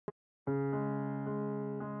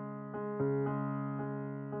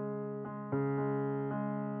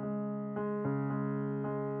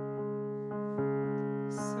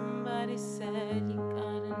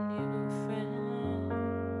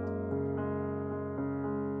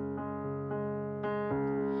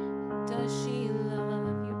Does she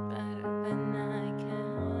love you better than I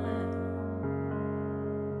can?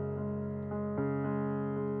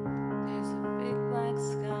 There's a big black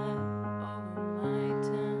sky over my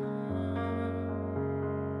town.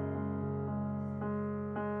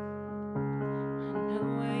 I know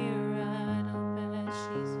where you're at, I'll bet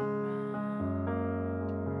she's around.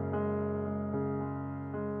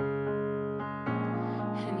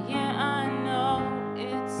 And yeah, I know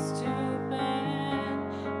it's stupid,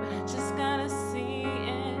 but I just gotta see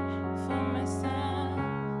it for myself.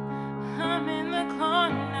 I'm in the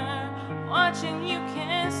corner watching you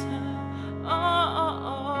kiss her. Oh, oh,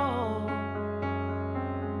 oh.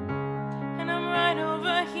 And I'm right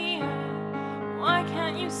over here. Why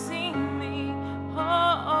can't you see me? Oh,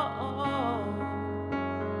 oh, oh.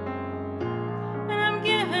 And I'm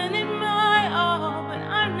giving it my all, but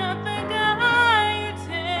I'm not the guy you're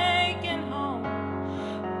taking home.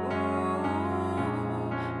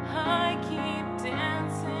 Ooh, I keep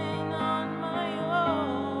dancing on my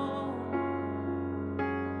own.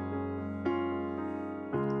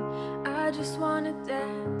 I just wanna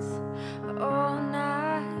dance all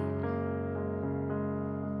night.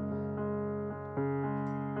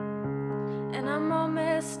 And I'm all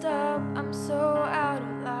messed up, I'm so out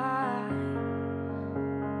of line.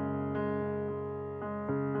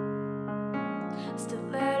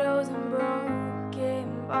 Stilettos and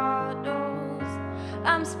broken bottles,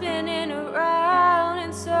 I'm spinning around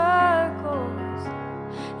in circles.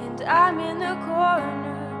 And I'm in the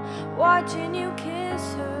corner watching you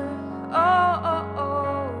kiss her. Oh, oh,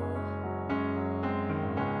 oh.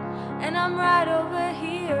 And I'm right over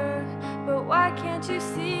here, but why can't you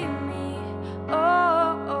see me?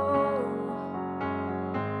 Oh, oh.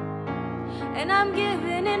 And I'm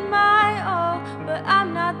giving it my all, but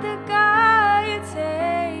I'm not the guy you're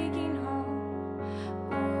taking home.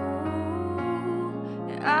 Ooh,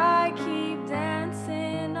 and I keep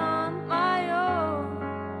dancing on my own.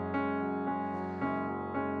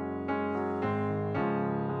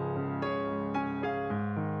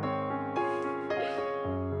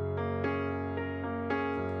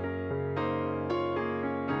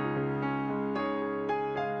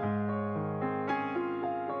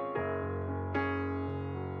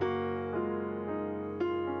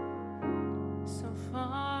 So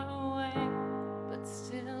far away, but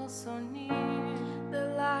still so near. The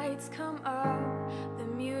lights come up, the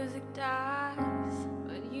music dies,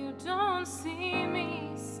 but you don't see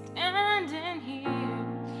me standing here.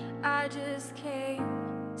 I just came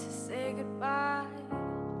to say goodbye.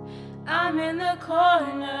 I'm in the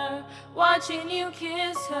corner watching you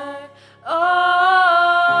kiss her. Oh,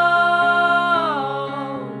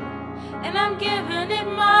 and I'm giving it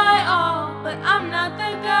my all, but I'm not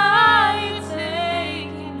the guy you're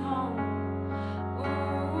taking home.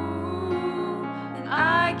 Ooh, and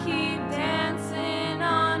I keep dancing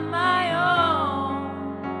on my own.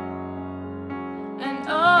 And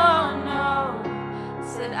oh no,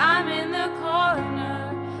 said I'm in the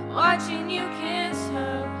corner watching you kiss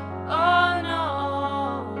her. Oh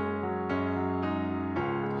no,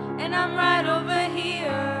 and I'm right over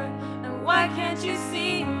here, and why can't you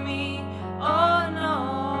see me? Oh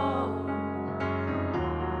no,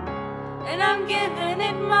 and I'm giving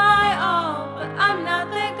it my all, but I'm not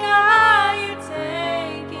the guy you're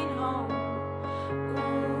taking home.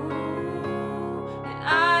 Ooh, and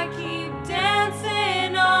I keep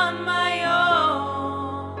dancing on my own.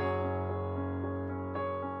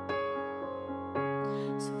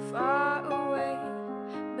 So far away,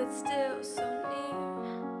 but still so near.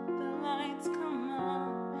 The lights come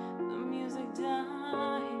on, the music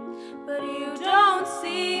dies, but you don't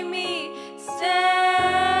see me standing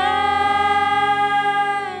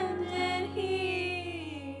here.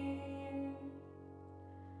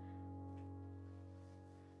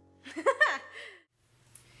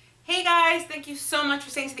 Hey guys, thank you so much for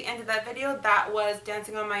staying to the end of that video. That was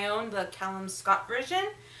Dancing on My Own, the Calum Scott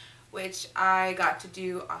version, which I got to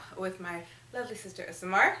do with my lovely sister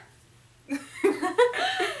SMR.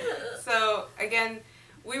 So again,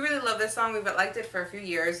 we really love this song. We've liked it for a few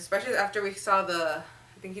years, especially after we saw the,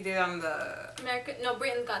 I think he did it on the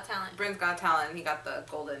Britain's Got Talent. Britain's Got Talent. He got the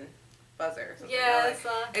golden buzzer or something. Yeah,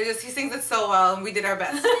 it just, he sings it so well, and we did our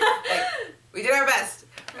best. Like, we did our best.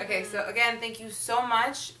 Okay, so again, thank you so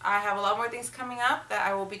much. I have a lot more things coming up that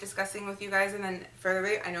I will be discussing with you guys, and then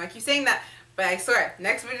further, I know I keep saying that, but I swear,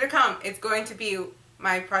 next video to come, it's going to be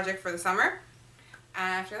my project for the summer.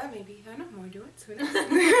 And after that, maybe, I don't know, more do it. Who knows?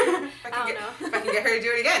 If I can get her to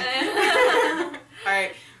do it again.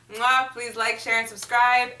 Alright. Please like, share, and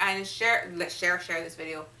subscribe. And share this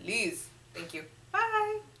video, please. Thank you.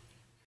 Bye.